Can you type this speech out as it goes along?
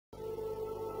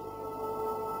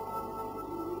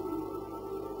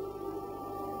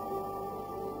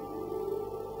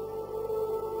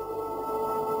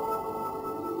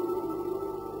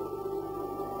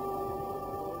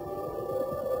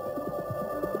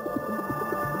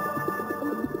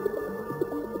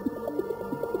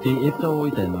Det er efterår i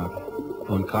Danmark.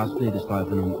 På en græsplætte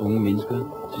strejfer nogle unge mennesker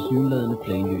tilsyneladende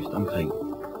planløst omkring.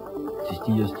 De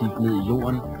stiger stift ned i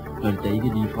jorden, når de da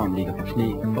ikke ligefrem ligger på knæ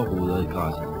og roder i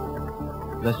græsset.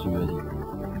 Hvad søger de?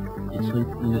 Et trip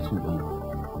i naturen.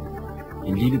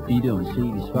 En lille bitte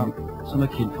undseelig svamp, som er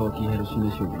kendt for at give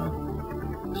hallucinationer.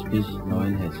 Spids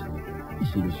Nøgenhat.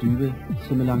 Psilocybe,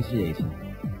 semilanceata.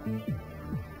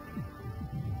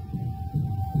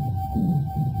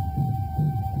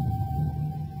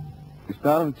 Vi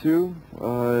starter med 20,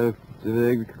 og det ved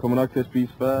jeg ikke, vi kommer nok til at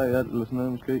spise 40 i alt, eller sådan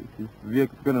noget måske. De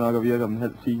begynder nok at virke om en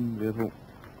halv time, vil jeg tro,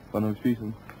 for når vi spiser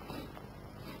dem.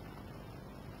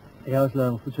 Jeg har også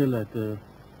lavet mig fortælle, at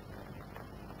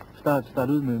start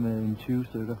ud med en 20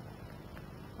 stykker,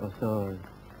 og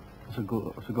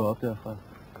så gå op derfra.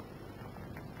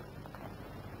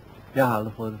 Jeg har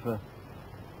aldrig prøvet det før.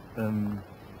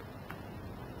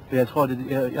 Jeg tror,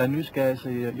 jeg er nysgerrig, så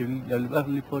jeg vil i hvert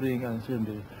fald lige prøve det en gang og se,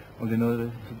 om det er noget af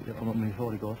det, om jeg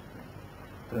får det godt.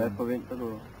 Hvad forventer du?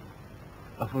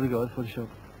 At få det godt, få det sjovt.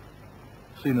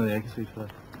 Se noget, jeg ikke har set før.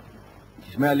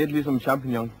 De smager lidt ligesom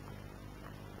champignon.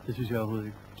 Det synes jeg overhovedet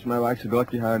ikke. Det smager bare ikke så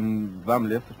godt, de har en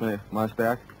varm eftersmag, meget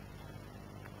stærk.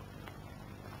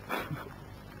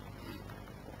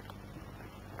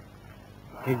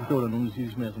 Jeg kan ikke forstå, at der er nogen, der siger, at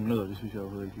de smager som nødder, det synes jeg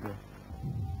overhovedet ikke, de gør.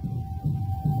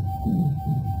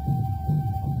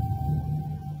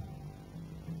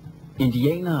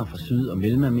 Indianere fra Syd- og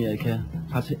Mellemamerika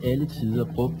har til alle tider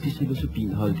brugt de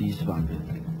psilocybinholdige svampe.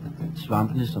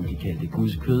 Svampene, som de kaldte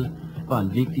Guds kød, var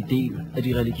en vigtig del af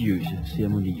de religiøse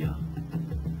ceremonier.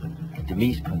 Det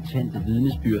mest kontante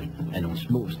vidnesbyrd er nogle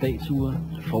små statuer,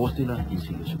 der forestiller en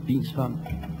psilocybinsvamp,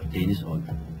 dennes ånd.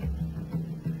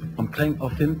 Omkring år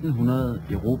 1500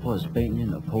 erobrede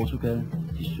Spanien og Portugal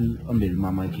de syd- og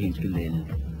mellemamerikanske lande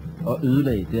og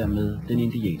ødelagde dermed den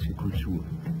indianske kultur.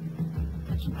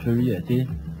 Som følge af det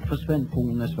forsvandt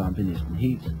brugen af svampe næsten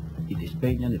helt, i det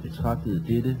spanierne betragtede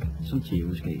dette som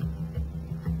djævelskab.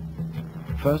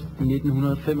 Først i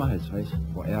 1955,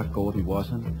 hvor R. Gordon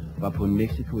Wasson var på en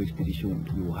Mexico-ekspedition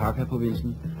i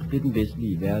Oaxaca-provinsen, blev den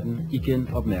vestlige verden igen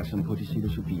opmærksom på de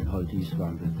psilocybinholdige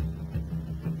svampe.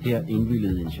 Her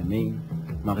indvildede en shaman,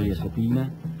 Maria Sabina,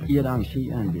 i at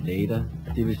arrangere en velada,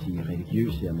 det vil sige en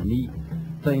religiøs ceremoni,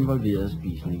 der involverede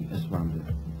spisning af svampe.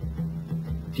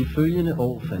 De følgende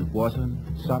år fandt Watson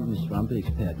sammen med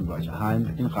svampeeksperten Roger Heim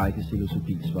en række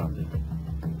psilocybinsvampe.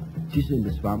 De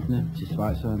sendte svampene til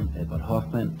schweizeren Albert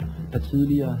Hofmann, der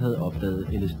tidligere havde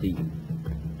opdaget LSD.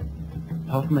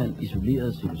 Hofmann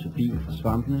isolerede psilocybin fra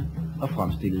svampene og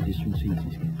fremstillede det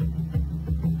syntetisk.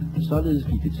 Således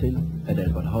gik det til, at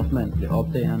Albert Hofmann blev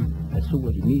opdageren af to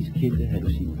af de mest kendte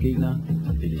hallucinogener,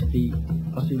 LSD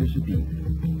og psilocybin.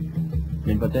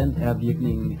 Men hvordan er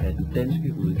virkningen af den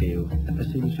danske udgave af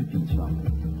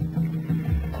psilocybinsvampen?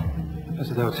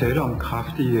 Altså, der er jo tale om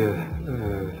kraftige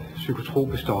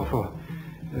psykotrope stoffer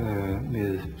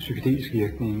med psykedelisk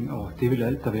virkning, og det vil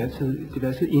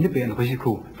altid indebære en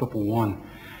risiko for brugeren.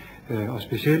 Og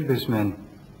specielt hvis man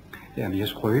er mere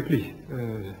skrøbelig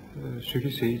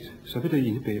psykisk set, så vil det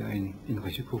indebære en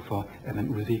risiko for, at man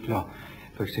udvikler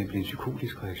for eksempel en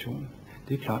psykotisk reaktion.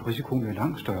 Det er klart, at risikoen er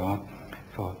langt større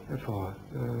for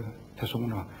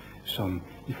personer, som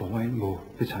i forvejen må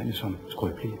betegnes som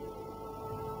skrøbelige.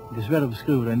 Det er svært at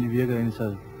beskrive, hvordan de virker ind i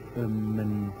sig,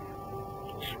 men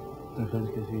hvad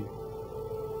skal jeg sige?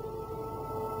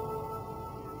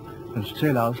 Man er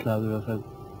totalt afslappet i hvert fald,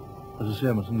 og så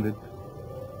ser man sådan lidt,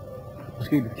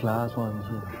 måske lidt klarere, tror jeg, man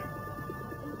ser.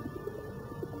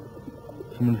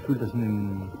 Så man føler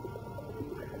sådan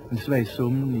en svag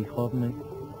summen i kroppen, ikke?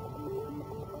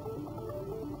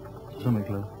 Så er man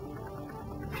glad.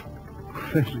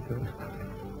 Virkelig glad.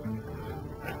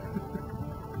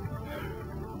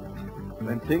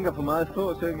 Man tænker for meget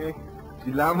få ting, ikke?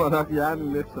 De lammer nok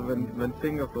hjernen lidt, så man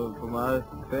tænker på for meget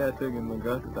færre ting, end man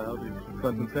gør til dagligt. Så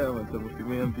koncentrerer man sig måske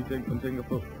mere om de ting, man tænker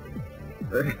på.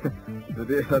 Så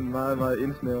det er sådan meget, meget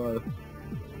indsnævret.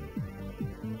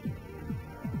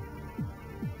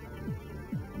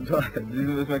 Så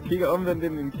hvis man kigger omvendt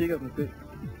ind i en kigger, så det.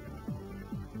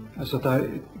 Altså,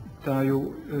 der er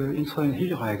jo indtrædet en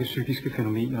hel række psykiske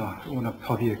fænomener under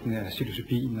påvirkning af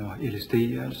psilocybin og LSD,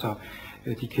 altså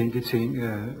de kendte ting,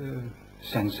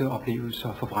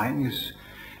 sanseoplevelser forvrænges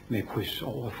med kryds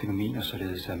over fænomener,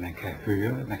 således at man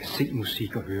kan se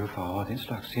musik og høre farver og den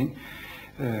slags ting.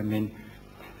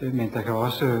 Men der kan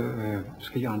også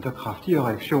ske andre kraftige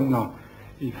reaktioner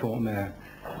i form af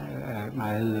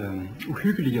meget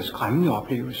uhyggelige og skræmmende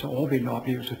oplevelser, overvældende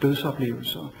oplevelser,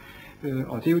 dødsoplevelser,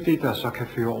 Og det er jo det, der så kan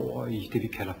føre over i det, vi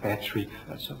kalder Paa Trip,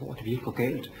 altså hvor det virkelig går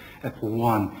galt, at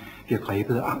brugeren bliver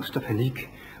grebet af angst og panik,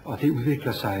 og det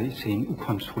udvikler sig til en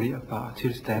ukontrollerbar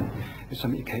tilstand,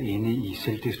 som kan ende i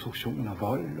selvdestruktion og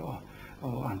vold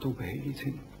og andre ubehagelige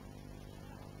ting.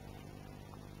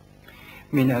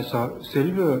 Men altså,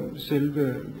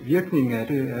 selve virkningen af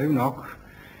det er jo nok,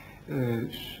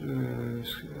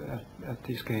 at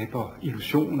det skaber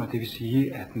illusioner, det vil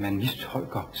sige, at man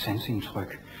mistolker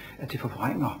sansindtryk, at det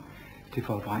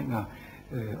forvrænger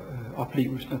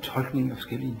oplevelsen og tolkningen af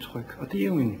forskellige indtryk. Og det er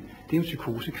jo en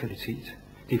psykosekvalitet.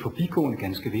 Det er forbigående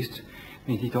ganske vist,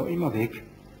 men det er dog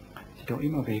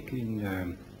immer væk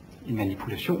en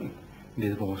manipulation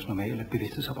med vores normale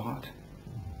bevidsthedsapparat.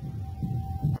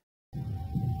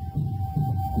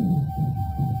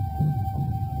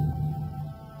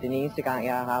 Den eneste gang,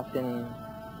 jeg har haft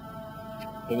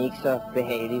en ikke så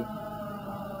behagelig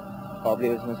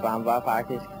oplevelse med svampe, var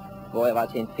faktisk, hvor jeg var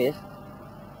til en fest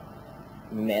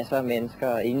med masser af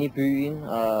mennesker inde i byen,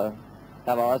 og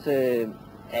der var også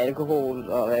alkohol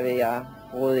og hvad ved jeg,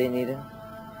 rodet ind i det.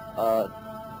 Og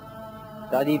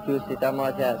der lige pludselig, der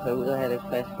måtte jeg altså ud og have lidt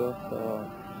frisk luft, og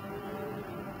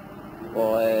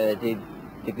hvor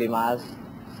det blev meget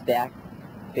stærkt.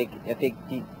 Jeg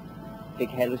fik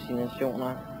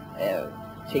hallucinationer af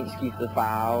ting skiftede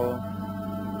farve.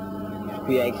 Så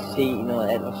kunne jeg ikke se noget,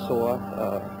 alt var sort.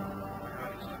 Og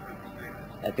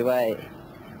ja,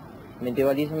 men det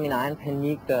var ligesom min egen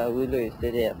panik, der udløste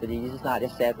det der, fordi lige så snart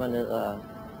jeg satte mig ned og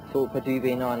tog et par dybe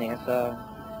indåndinger,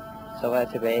 så var jeg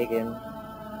tilbage igen.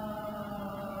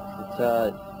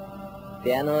 Så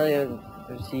det er noget, jeg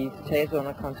vil sige, det tages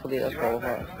under kontrolleret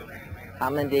forhold. Har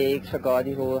man det ikke så godt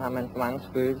i hovedet, har man for mange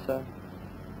spøgelser,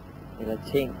 eller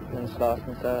ting, man slås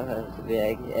med, så vil jeg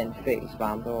ikke anbefale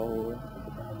svampe overhovedet.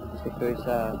 Man skal føle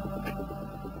sig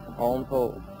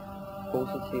ovenpå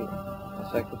positivt, og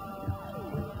så kan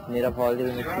netop holde det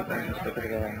i musikken, så kan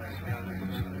det være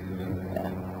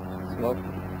smukt.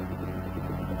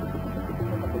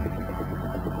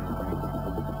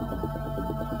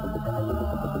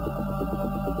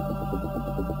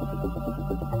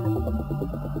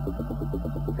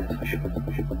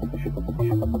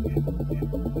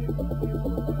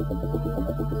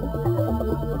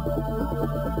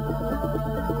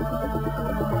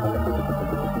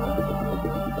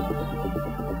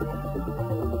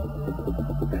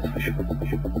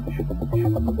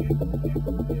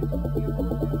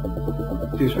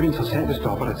 Det er jo selvfølgelig interessante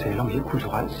stoffer, der taler om helt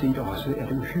kulturelt set også, er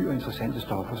det uhyre interessante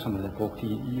stoffer, som er brugt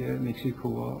i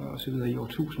Mexico og så videre i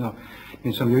årtusinder,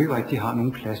 men som jo ikke rigtig har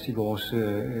nogen plads i vores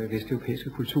vesteuropæiske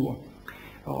kultur.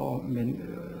 Men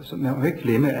så man må ikke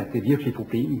glemme, at det virkelige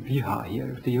problem, vi har her,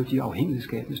 det er jo de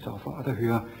afhængighedsskabende stoffer, og der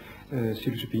hører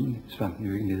psilocybin-svampen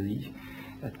jo ikke med i,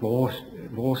 at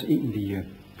vores egentlige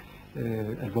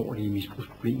alvorlige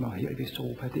misbrugsproblemer her i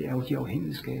Vesteuropa, det er jo de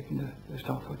afhængighedsskabende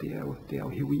stoffer, det er jo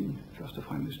heroin først og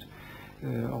fremmest,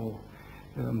 og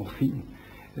morfin,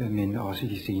 men også i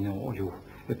de senere år jo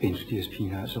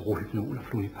benzodiazepiner, altså rohypnol og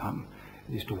flunipam,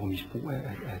 det store misbrug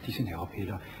af disse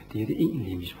nervepiller. Det er det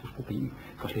egentlige misbrugsproblem,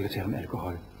 for slet ikke at tale om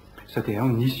alkohol. Så det er jo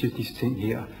en niche, disse ting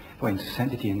her, hvor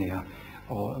interessante de er.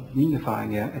 Og min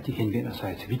erfaring er, at de henvender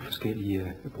sig til vidt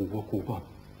forskellige brugergrupper.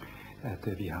 At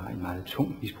vi har en meget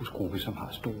tung misbrugsgruppe, som har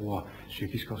store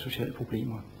psykiske og sociale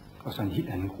problemer. Og så en helt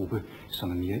anden gruppe,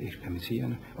 som er mere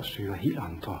eksperimenterende og søger helt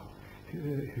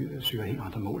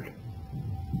andre mål.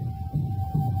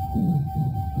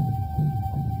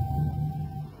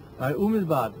 Nej,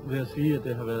 umiddelbart vil jeg sige, at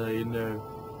det har været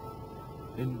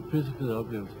en pissefed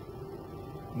oplevelse.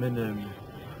 Men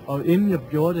og inden jeg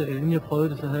gjorde det, inden jeg prøvede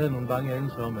det, så havde jeg nogle bange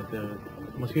anelser om, at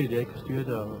måske jeg ikke kan styre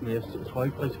det, men jeg tror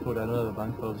ikke rigtig på, at der er noget at være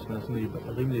bange for, hvis man er sådan i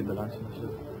rimelig balance,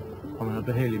 og man har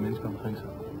behagelige mennesker omkring sig.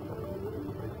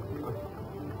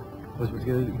 Hvis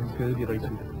man skal de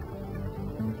rigtigt.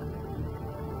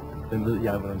 Den ved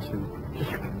jeg, hvordan det ser ud.